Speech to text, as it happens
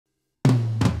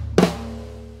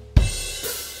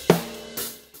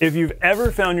If you've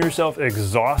ever found yourself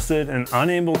exhausted and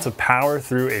unable to power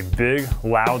through a big,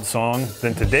 loud song,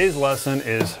 then today's lesson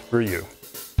is for you.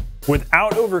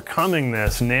 Without overcoming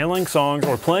this, nailing songs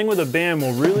or playing with a band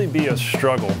will really be a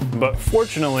struggle, but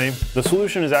fortunately, the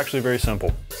solution is actually very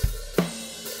simple.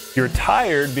 You're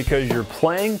tired because you're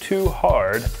playing too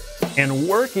hard and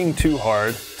working too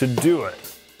hard to do it.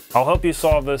 I'll help you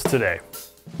solve this today.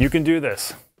 You can do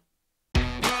this.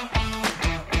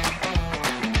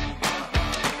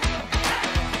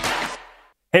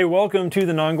 Hey, welcome to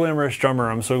The Non-Glamorous Drummer.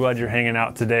 I'm so glad you're hanging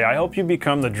out today. I hope you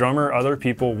become the drummer other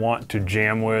people want to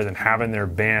jam with and have in their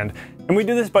band. And we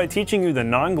do this by teaching you the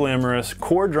non-glamorous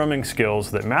core drumming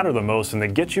skills that matter the most and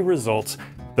that get you results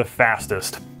the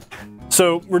fastest.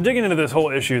 So we're digging into this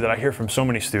whole issue that I hear from so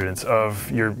many students of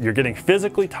you're getting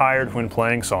physically tired when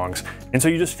playing songs. And so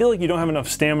you just feel like you don't have enough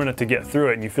stamina to get through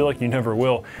it and you feel like you never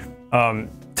will.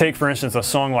 Take, for instance, a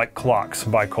song like Clocks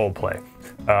by Coldplay.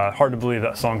 Hard to believe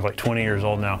that song's like 20 years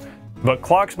old now. But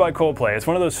Clocks by Coldplay, it's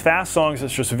one of those fast songs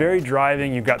that's just very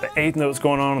driving. You've got the eighth notes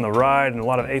going on the ride and a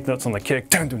lot of eighth notes on the kick.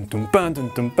 And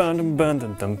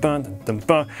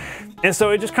so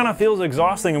it just kind of feels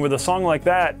exhausting. And with a song like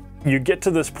that, you get to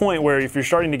this point where if you're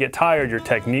starting to get tired, your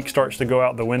technique starts to go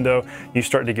out the window. You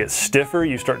start to get stiffer.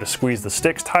 You start to squeeze the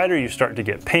sticks tighter. You start to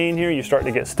get pain here. You start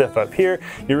to get stiff up here.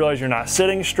 You realize you're not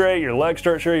sitting straight. Your legs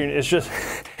start straight. It's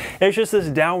just this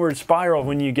downward spiral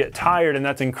when you get tired, and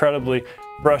that's incredibly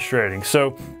frustrating.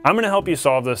 So I'm going to help you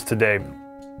solve this today.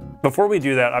 Before we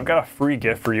do that, I've got a free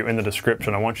gift for you in the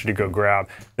description I want you to go grab.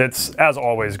 It's, as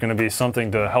always, going to be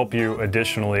something to help you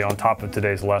additionally on top of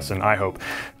today's lesson, I hope.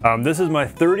 This is my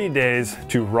 30 days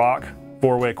to rock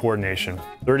four-way coordination.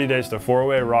 30 days to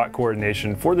four-way rock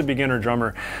coordination for the beginner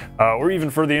drummer, or even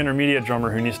for the intermediate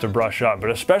drummer who needs to brush up, but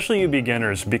especially you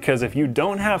beginners, because if you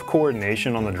don't have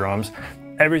coordination on the drums,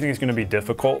 everything's going to be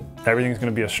difficult, everything's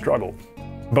going to be a struggle.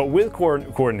 But with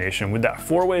coordination, with that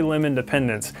four-way limb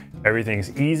independence,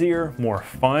 everything's easier, more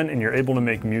fun, and you're able to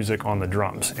make music on the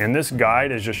drums. And this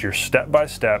guide is just your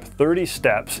step-by-step, 30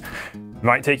 steps. It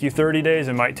might take you 30 days,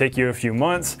 it might take you a few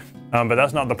months, but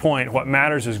that's not the point. What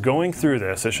matters is going through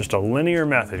this. It's just a linear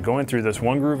method, going through this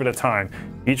one groove at a time.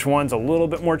 Each one's a little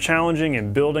bit more challenging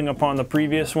and building upon the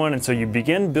previous one, and so you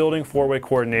begin building four-way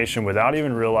coordination without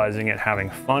even realizing it, having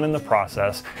fun in the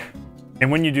process. And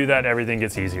when you do that, everything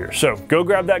gets easier. So go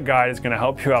grab that guide. It's going to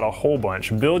help you out a whole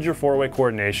bunch. Build your four-way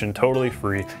coordination totally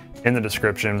free in the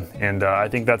description. And I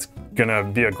think that's going to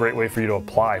be a great way for you to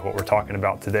apply what we're talking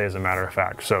about today, as a matter of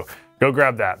fact. So go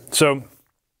grab that. So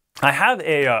I have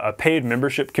a paid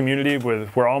membership community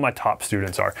where all my top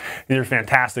students are. These are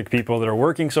fantastic people that are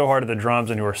working so hard at the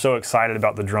drums and who are so excited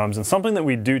about the drums. And something that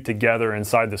we do together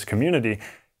inside this community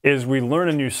is we learn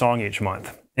a new song each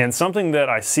month. And something that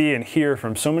I see and hear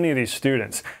from so many of these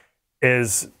students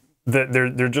is that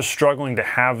they're just struggling to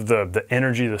have the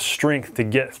energy, the strength to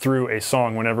get through a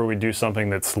song whenever we do something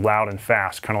that's loud and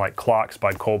fast, kind of like Clocks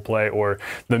by Coldplay or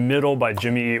The Middle by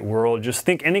Jimmy Eat World. Just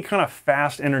think any kind of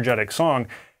fast, energetic song.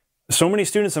 So many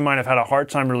students of mine have had a hard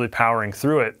time really powering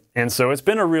through it. And so it's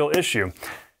been a real issue.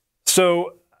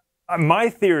 So my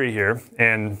theory here,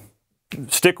 and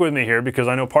stick with me here because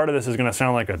I know part of this is going to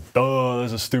sound like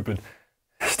this is stupid.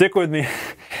 Stick with me.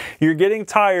 You're getting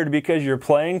tired because you're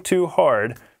playing too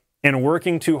hard and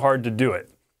working too hard to do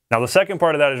it. Now, the second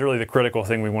part of that is really the critical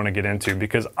thing we want to get into,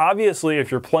 because obviously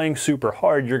if you're playing super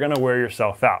hard, you're going to wear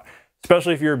yourself out,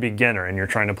 especially if you're a beginner and you're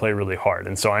trying to play really hard.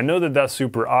 And so I know that that's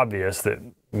super obvious, that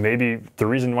maybe the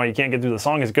reason why you can't get through the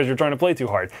song is because you're trying to play too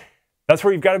hard. That's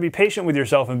where you've got to be patient with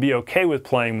yourself and be okay with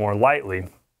playing more lightly.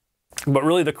 But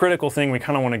really the critical thing we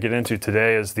kind of want to get into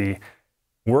today is the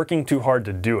working too hard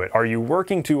to do it. Are you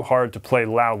working too hard to play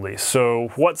loudly?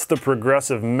 So what's the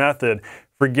progressive method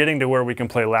for getting to where we can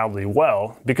play loudly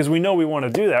well? Because we know we want to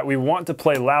do that. We want to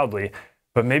play loudly,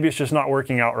 but maybe it's just not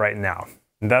working out right now.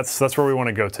 And that's where we want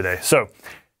to go today. So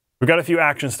we've got a few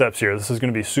action steps here. This is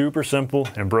going to be super simple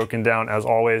and broken down as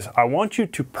always. I want you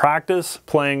to practice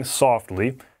playing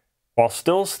softly while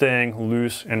still staying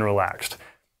loose and relaxed.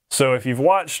 So if you've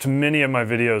watched many of my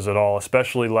videos at all,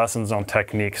 especially lessons on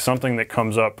technique, something that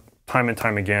comes up time and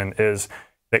time again is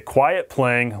that quiet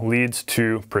playing leads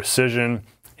to precision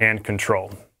and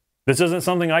control. This isn't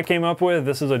something I came up with.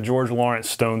 This is a George Lawrence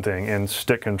Stone thing in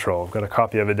Stick Control. I've got a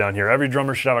copy of it down here. Every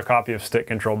drummer should have a copy of Stick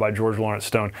Control by George Lawrence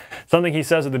Stone. Something he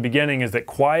says at the beginning is that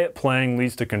quiet playing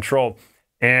leads to control.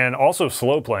 And also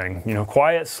slow playing,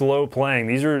 quiet, slow playing.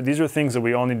 These are things that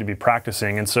we all need to be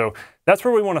practicing. And so that's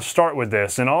where we want to start with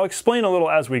this. And I'll explain a little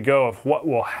as we go of what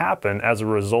will happen as a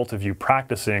result of you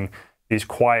practicing these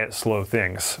quiet, slow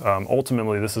things.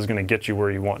 Ultimately, this is going to get you where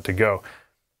you want to go.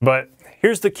 But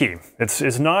here's the key.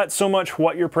 It's not so much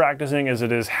what you're practicing as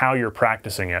it is how you're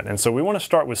practicing it. And so we want to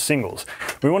start with singles.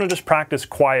 We want to just practice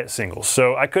quiet singles.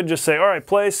 So I could just say, all right,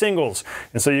 play singles.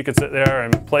 And so you could sit there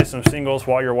and play some singles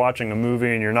while you're watching a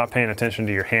movie and you're not paying attention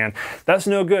to your hand. That's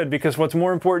no good, because what's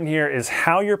more important here is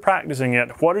how you're practicing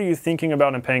it. What are you thinking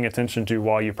about and paying attention to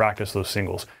while you practice those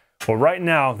singles? Well, right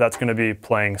now, that's going to be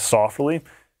playing softly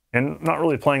and not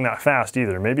really playing that fast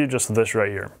either. Maybe just this right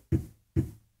here.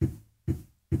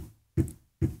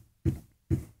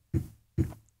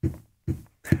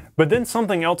 But then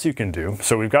something else you can do,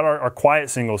 so we've got our quiet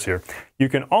singles here. You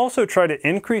can also try to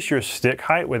increase your stick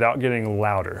height without getting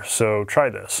louder. So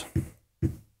try this.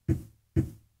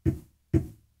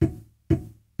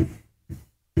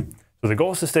 So the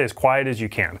goal is to stay as quiet as you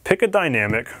can. Pick a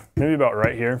dynamic, maybe about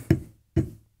right here,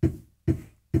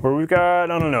 where we've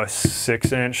got, I don't know, a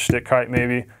 6-inch stick height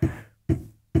maybe.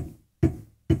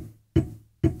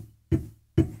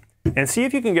 And see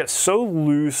if you can get so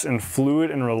loose and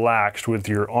fluid and relaxed with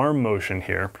your arm motion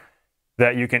here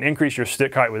that you can increase your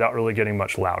stick height without really getting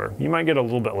much louder. You might get a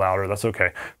little bit louder, that's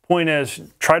okay. Point is,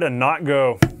 try to not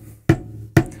go,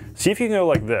 see if you can go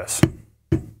like this,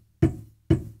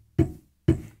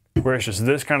 where it's just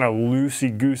this kind of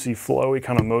loosey-goosey, flowy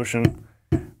kind of motion,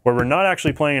 where we're not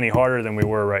actually playing any harder than we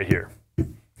were right here.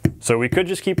 So we could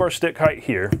just keep our stick height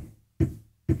here,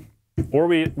 or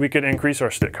we could increase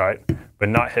our stick height, but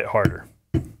not hit harder.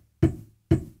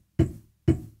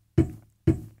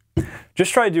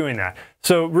 Just try doing that.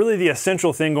 So really the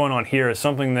essential thing going on here is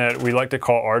something that we like to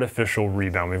call artificial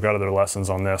rebound. We've got other lessons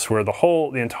on this, where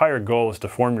the entire goal is to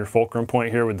form your fulcrum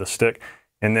point here with the stick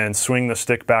and then swing the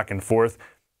stick back and forth.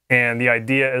 And the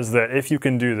idea is that if you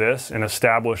can do this and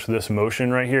establish this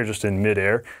motion right here just in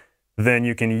midair, then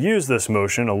you can use this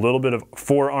motion, a little bit of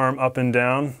forearm up and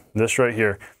down, this right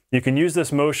here. You can use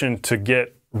this motion to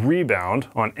get rebound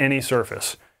on any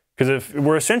surface. Because if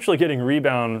we're essentially getting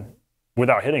rebound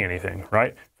without hitting anything,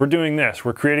 right? If we're doing this,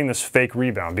 we're creating this fake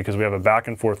rebound because we have a back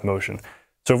and forth motion.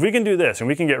 So if we can do this and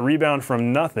we can get rebound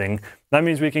from nothing, that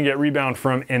means we can get rebound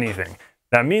from anything.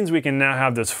 That means we can now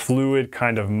have this fluid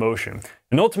kind of motion.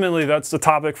 And ultimately, that's the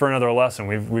topic for another lesson.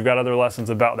 We've got other lessons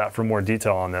about that for more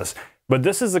detail on this. But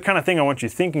this is the kind of thing I want you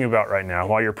thinking about right now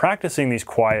while you're practicing these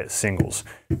quiet singles.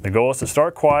 The goal is to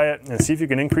start quiet and see if you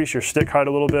can increase your stick height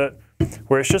a little bit,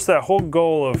 where it's just that whole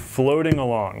goal of floating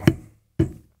along,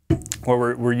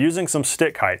 where we're using some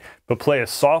stick height, but play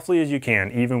as softly as you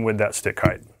can, even with that stick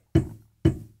height.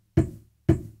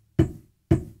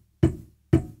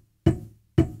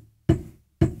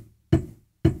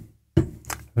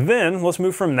 Then let's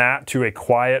move from that to a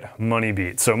quiet money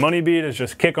beat. So money beat is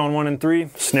just kick on 1 and 3,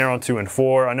 snare on 2 and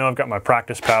 4. I know I've got my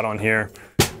practice pad on here,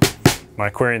 my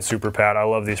Aquarian Super Pad. I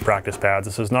love these practice pads.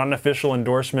 This is not an official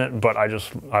endorsement, but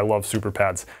I love Super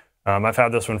Pads. I've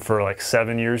had this one for like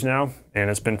 7 years now, and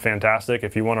it's been fantastic.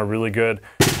 If you want a really good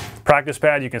practice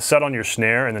pad, you can set on your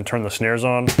snare and then turn the snares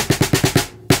on.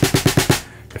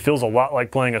 It feels a lot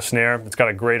like playing a snare. It's got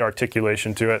a great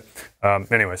articulation to it.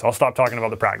 Anyways, I'll stop talking about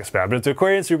the practice pad, but it's an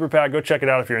Aquarian Super Pad. Go check it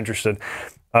out if you're interested.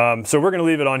 So we're gonna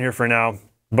leave it on here for now.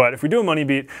 But if we do a money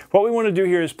beat, what we wanna do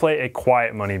here is play a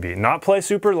quiet money beat. Not play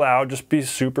super loud, just be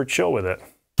super chill with it.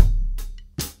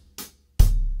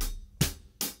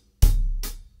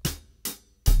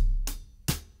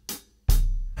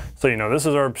 So, you know, this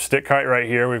is our stick height right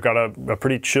here. We've got a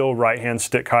pretty chill right hand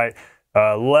stick height.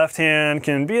 Left hand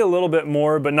can be a little bit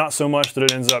more, but not so much that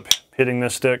it ends up hitting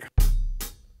this stick.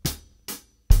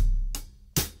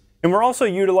 And we're also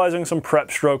utilizing some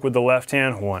prep stroke with the left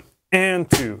hand. 1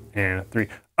 and 2 and 3,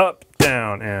 up,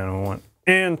 down, and 1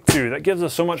 and 2. That gives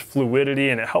us so much fluidity,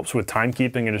 and it helps with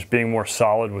timekeeping and just being more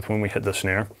solid with when we hit the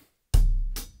snare.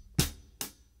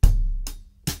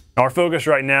 Our focus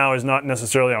right now is not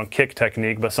necessarily on kick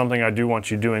technique, but something I do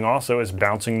want you doing also is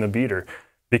bouncing the beater.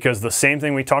 Because the same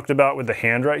thing we talked about with the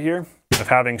hand right here, of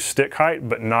having stick height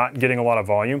but not getting a lot of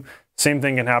volume, same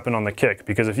thing can happen on the kick.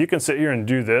 Because if you can sit here and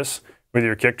do this with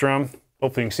your kick drum,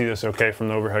 hopefully you can see this okay from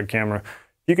the overhead camera.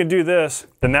 If you can do this,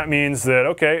 then that means that,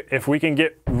 okay, if we can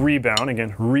get rebound,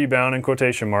 again, rebound in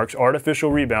quotation marks,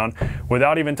 artificial rebound,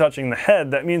 without even touching the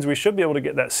head, that means we should be able to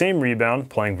get that same rebound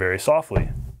playing very softly.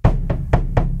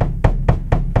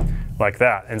 Like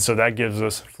that. And so that gives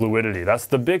us fluidity. That's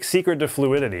the big secret to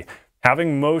fluidity.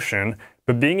 Having motion,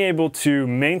 but being able to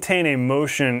maintain a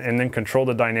motion and then control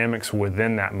the dynamics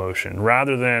within that motion,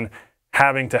 rather than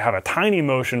having to have a tiny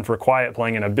motion for quiet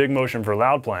playing and a big motion for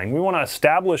loud playing. We want to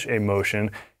establish a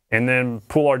motion and then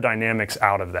pull our dynamics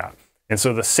out of that. And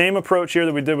so the same approach here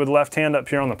that we did with left hand up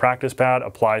here on the practice pad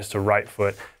applies to right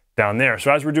foot down there.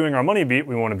 So as we're doing our money beat,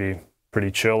 we want to be Pretty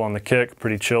chill on the kick,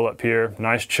 pretty chill up here.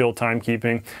 Nice chill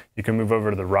timekeeping. You can move over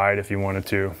to the ride if you wanted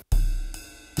to.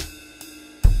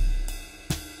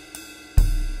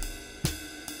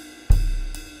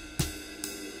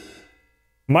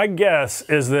 My guess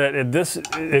is that at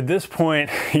this point,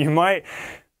 you might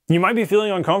be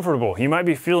feeling uncomfortable. You might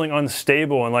be feeling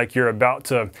unstable and like you're about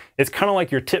to, it's kind of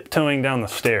like you're tiptoeing down the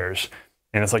stairs.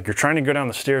 And it's like you're trying to go down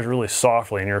the stairs really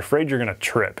softly and you're afraid you're gonna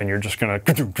trip and you're just gonna,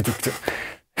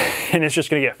 and it's just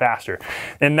gonna get faster.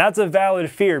 And that's a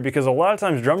valid fear because a lot of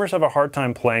times drummers have a hard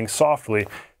time playing softly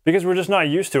because we're just not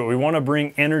used to it. We wanna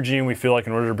bring energy and we feel like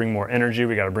in order to bring more energy,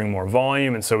 we gotta bring more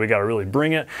volume, and so we gotta really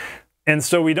bring it. And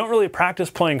so we don't really practice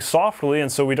playing softly,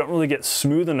 and so we don't really get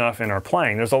smooth enough in our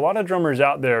playing. There's a lot of drummers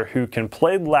out there who can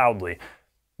play loudly.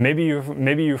 Maybe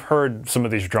you've heard some of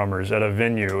these drummers at a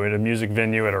venue, at a music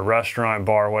venue, at a restaurant,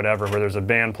 bar, whatever, where there's a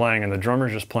band playing and the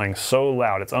drummer's just playing so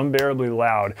loud. It's unbearably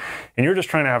loud. And you're just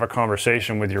trying to have a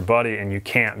conversation with your buddy and you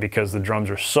can't because the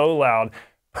drums are so loud,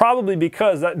 probably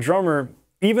because that drummer,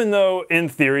 even though in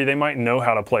theory they might know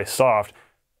how to play soft,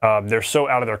 they're so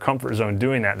out of their comfort zone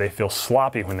doing that, they feel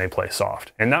sloppy when they play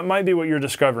soft. And that might be what you're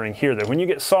discovering here, that when you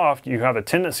get soft, you have a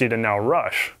tendency to now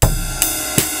rush.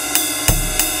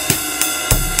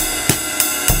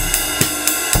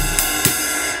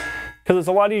 Because it's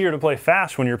a lot easier to play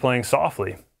fast when you're playing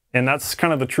softly. And that's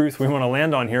kind of the truth we want to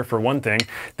land on here for one thing,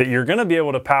 that you're going to be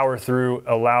able to power through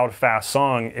a loud, fast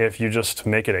song if you just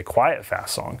make it a quiet,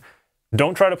 fast song.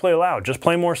 Don't try to play loud, just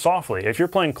play more softly. If you're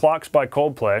playing Clocks by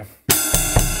Coldplay,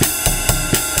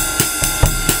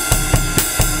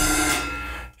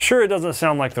 sure, it doesn't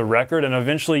sound like the record, and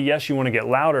eventually, yes, you want to get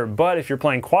louder, but if you're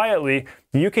playing quietly,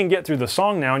 you can get through the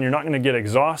song now and you're not going to get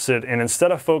exhausted, and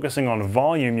instead of focusing on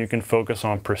volume, you can focus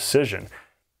on precision.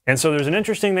 And so there's an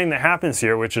interesting thing that happens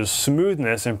here, which is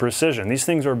smoothness and precision. These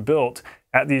things are built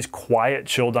at these quiet,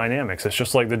 chill dynamics. It's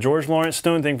just like the George Lawrence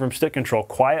Stone thing from Stick Control.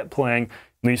 Quiet playing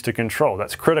leads to control.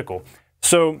 That's critical.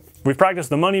 So we've practiced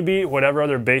the money beat, whatever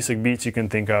other basic beats you can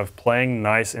think of, playing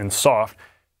nice and soft.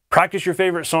 Practice your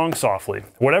favorite song softly,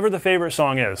 whatever the favorite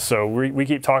song is. So we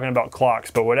keep talking about Clocks,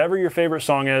 but whatever your favorite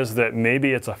song is, that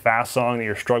maybe it's a fast song that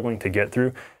you're struggling to get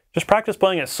through, just practice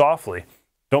playing it softly.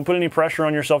 Don't put any pressure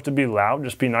on yourself to be loud,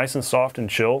 just be nice and soft and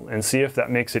chill and see if that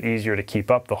makes it easier to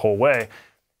keep up the whole way.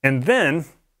 And then,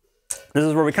 this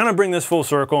is where we kind of bring this full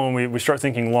circle and we start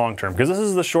thinking long-term, because this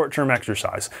is the short-term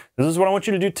exercise. This is what I want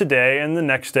you to do today and the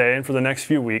next day and for the next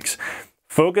few weeks.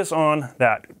 Focus on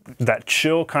that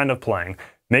chill kind of playing.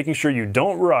 Making sure you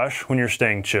don't rush when you're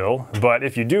staying chill, but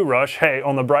if you do rush, hey,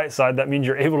 on the bright side, that means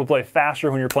you're able to play faster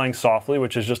when you're playing softly,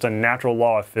 which is just a natural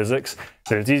law of physics,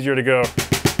 that it's easier to go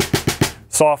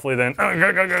softly than,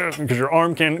 because your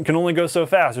arm can only go so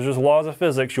fast. There's just laws of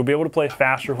physics. You'll be able to play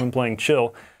faster when playing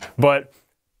chill, but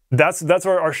that's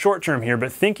our short term here.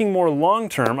 But thinking more long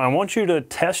term, I want you to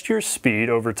test your speed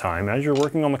over time. As you're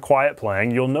working on the quiet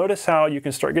playing, you'll notice how you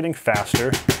can start getting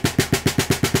faster.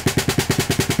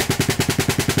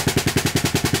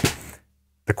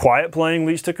 The quiet playing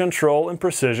leads to control and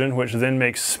precision, which then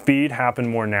makes speed happen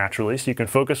more naturally, so you can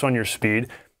focus on your speed.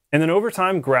 And then over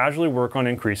time, gradually work on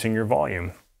increasing your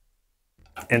volume.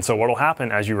 And so what'll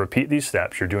happen as you repeat these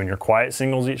steps, you're doing your quiet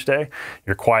singles each day,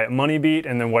 your quiet money beat,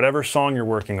 and then whatever song you're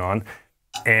working on,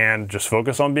 and just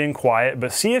focus on being quiet,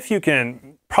 but see if you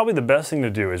can, probably the best thing to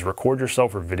do is record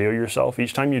yourself or video yourself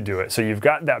each time you do it. So you've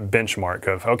got that benchmark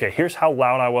of, okay, here's how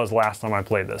loud I was last time I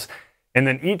played this. And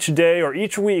then each day or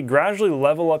each week, gradually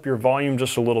level up your volume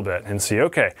just a little bit and see,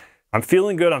 okay, I'm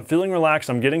feeling good, I'm feeling relaxed,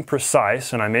 I'm getting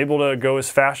precise, and I'm able to go as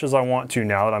fast as I want to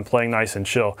now that I'm playing nice and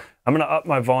chill. I'm gonna up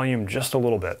my volume just a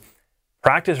little bit.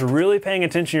 Practice really paying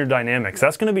attention to your dynamics.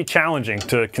 That's gonna be challenging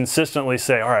to consistently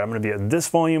say, all right, I'm gonna be at this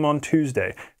volume on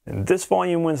Tuesday, and this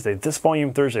volume Wednesday, this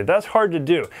volume Thursday. That's hard to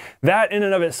do. That in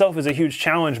and of itself is a huge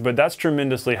challenge, but that's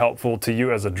tremendously helpful to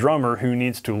you as a drummer who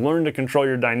needs to learn to control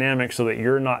your dynamics so that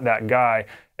you're not that guy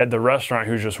at the restaurant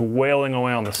who's just wailing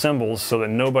away on the cymbals so that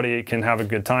nobody can have a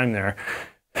good time there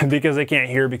because they can't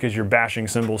hear because you're bashing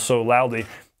cymbals so loudly.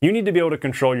 You need to be able to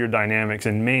control your dynamics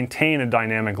and maintain a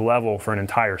dynamic level for an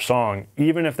entire song,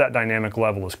 even if that dynamic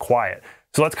level is quiet.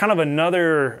 So that's kind of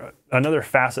another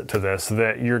facet to this,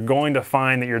 that you're going to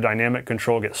find that your dynamic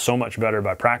control gets so much better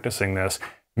by practicing this.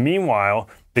 Meanwhile,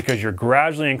 because you're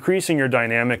gradually increasing your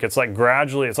dynamic, it's like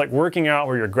working out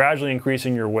where you're gradually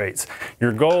increasing your weights.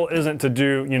 Your goal isn't to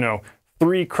do,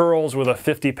 3 curls with a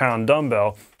 50-pound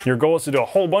dumbbell. Your goal is to do a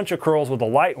whole bunch of curls with a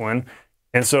light one.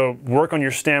 And so work on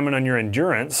your stamina and your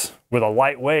endurance with a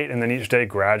light weight, and then each day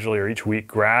gradually, or each week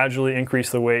gradually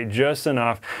increase the weight just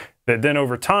enough that then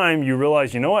over time you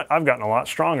realize, you know what, I've gotten a lot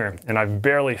stronger and I've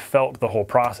barely felt the whole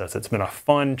process. It's been a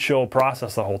fun, chill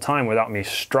process the whole time without me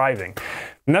striving.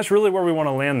 And that's really where we want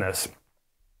to land this.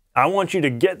 I want you to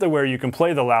get to where you can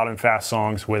play the loud and fast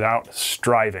songs without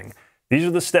striving. These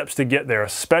are the steps to get there,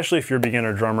 especially if you're a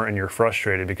beginner drummer and you're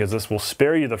frustrated, because this will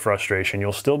spare you the frustration.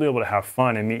 You'll still be able to have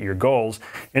fun and meet your goals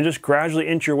and just gradually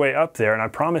inch your way up there, and I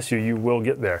promise you, you will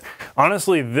get there.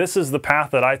 Honestly, this is the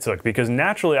path that I took, because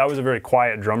naturally I was a very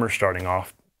quiet drummer starting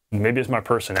off. Maybe it's my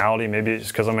personality, maybe it's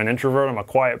because I'm an introvert, I'm a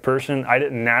quiet person. I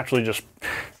didn't naturally just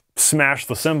smash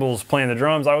the cymbals playing the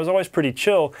drums. I was always pretty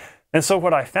chill, and so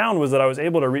what I found was that I was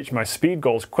able to reach my speed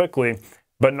goals quickly,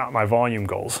 but not my volume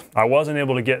goals. I wasn't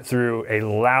able to get through a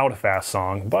loud, fast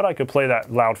song, but I could play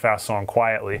that loud, fast song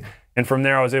quietly. And from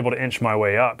there, I was able to inch my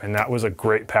way up, and that was a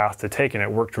great path to take, and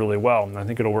it worked really well, and I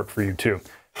think it'll work for you too.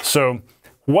 So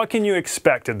what can you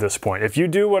expect at this point? If you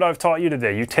do what I've taught you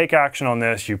today, you take action on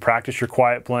this, you practice your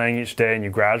quiet playing each day, and you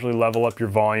gradually level up your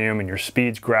volume, and your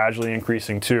speed's gradually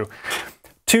increasing too.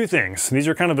 Two things. These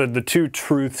are kind of the two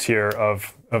truths here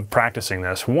of practicing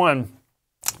this. One,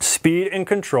 speed and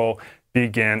control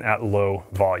begin at low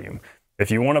volume.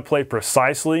 If you want to play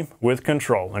precisely with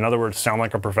control, in other words, sound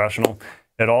like a professional,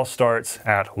 it all starts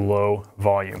at low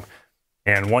volume.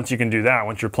 And once you can do that,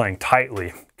 once you're playing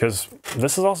tightly, because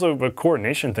this is also a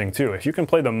coordination thing too. If you can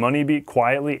play the money beat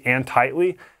quietly and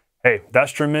tightly, hey,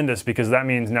 that's tremendous, because that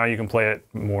means now you can play it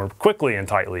more quickly and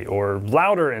tightly, or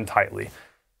louder and tightly.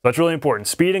 So that's really important.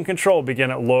 Speed and control begin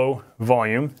at low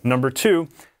volume. Number two,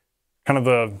 kind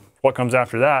of what comes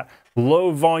after that,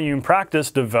 low volume practice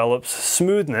develops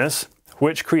smoothness,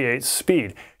 which creates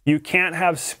speed. You can't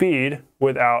have speed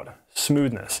without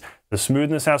smoothness. The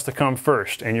smoothness has to come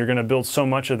first, and you're going to build so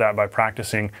much of that by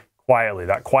practicing quietly.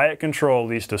 That quiet control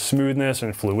leads to smoothness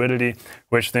and fluidity,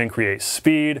 which then creates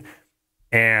speed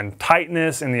and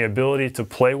tightness and the ability to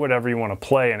play whatever you want to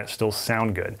play and it still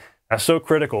sound good. That's so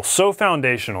critical, so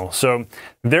foundational. So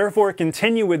therefore,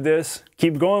 continue with this,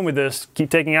 keep going with this, keep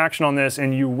taking action on this,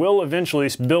 and you will eventually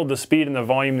build the speed and the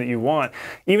volume that you want.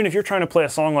 Even if you're trying to play a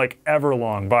song like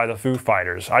Everlong by the Foo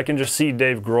Fighters, I can just see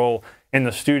Dave Grohl in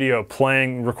the studio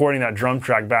recording that drum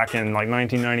track back in like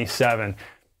 1997,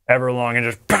 Everlong, and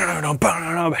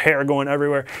just hair going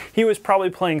everywhere. He was probably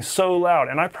playing so loud,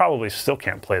 and I probably still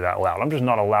can't play that loud. I'm just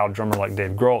not a loud drummer like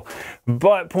Dave Grohl.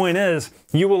 But point is,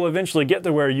 you will eventually get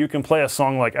to where you can play a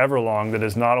song like Everlong that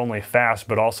is not only fast,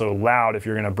 but also loud if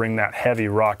you're gonna bring that heavy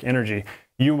rock energy.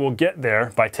 You will get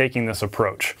there by taking this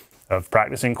approach of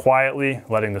practicing quietly,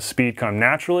 letting the speed come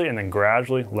naturally, and then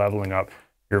gradually leveling up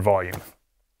your volume.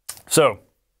 So,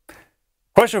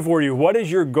 question for you, what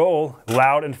is your goal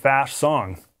loud and fast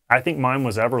song? I think mine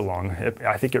was Everlong.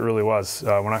 I think it really was.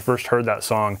 When I first heard that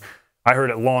song, I heard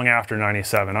it long after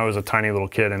 97. I was a tiny little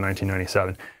kid in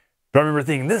 1997. But I remember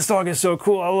thinking, this song is so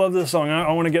cool. I love this song. I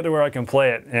want to get to where I can play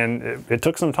it. And it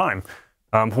took some time.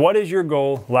 What is your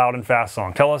goal loud and fast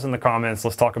song? Tell us in the comments.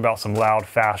 Let's talk about some loud,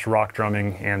 fast rock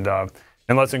drumming. And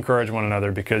let's encourage one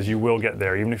another, because you will get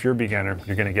there. Even if you're a beginner,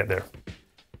 you're going to get there.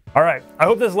 All right, I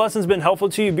hope this lesson's been helpful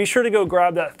to you. Be sure to go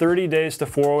grab that 30 Days to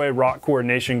 408 Rock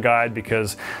Coordination Guide,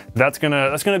 because that's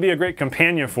gonna be a great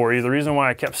companion for you. The reason why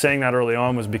I kept saying that early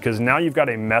on was because now you've got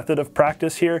a method of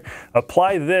practice here.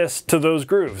 Apply this to those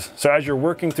grooves. So as you're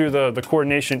working through the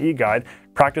Coordination E-Guide,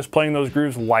 practice playing those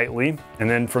grooves lightly, and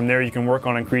then from there you can work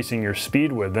on increasing your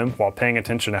speed with them while paying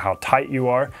attention to how tight you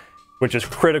are, which is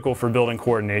critical for building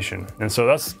coordination. And so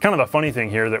that's kind of the funny thing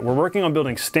here, that we're working on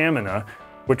building stamina,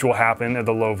 which will happen at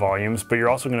the low volumes, but you're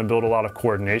also going to build a lot of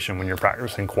coordination when you're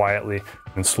practicing quietly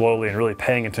and slowly and really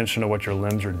paying attention to what your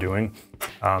limbs are doing.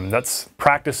 That's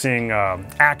practicing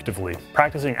actively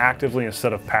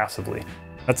instead of passively.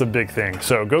 That's a big thing.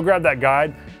 So go grab that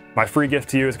guide. My free gift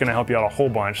to you is going to help you out a whole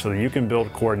bunch so that you can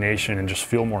build coordination and just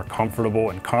feel more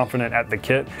comfortable and confident at the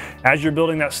kit as you're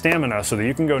building that stamina, so that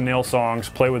you can go nail songs,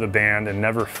 play with a band, and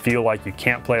never feel like you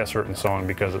can't play a certain song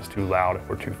because it's too loud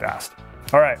or too fast.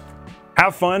 All right.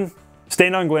 Have fun, stay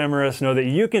non-glamorous, know that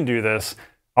you can do this.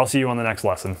 I'll see you on the next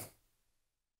lesson.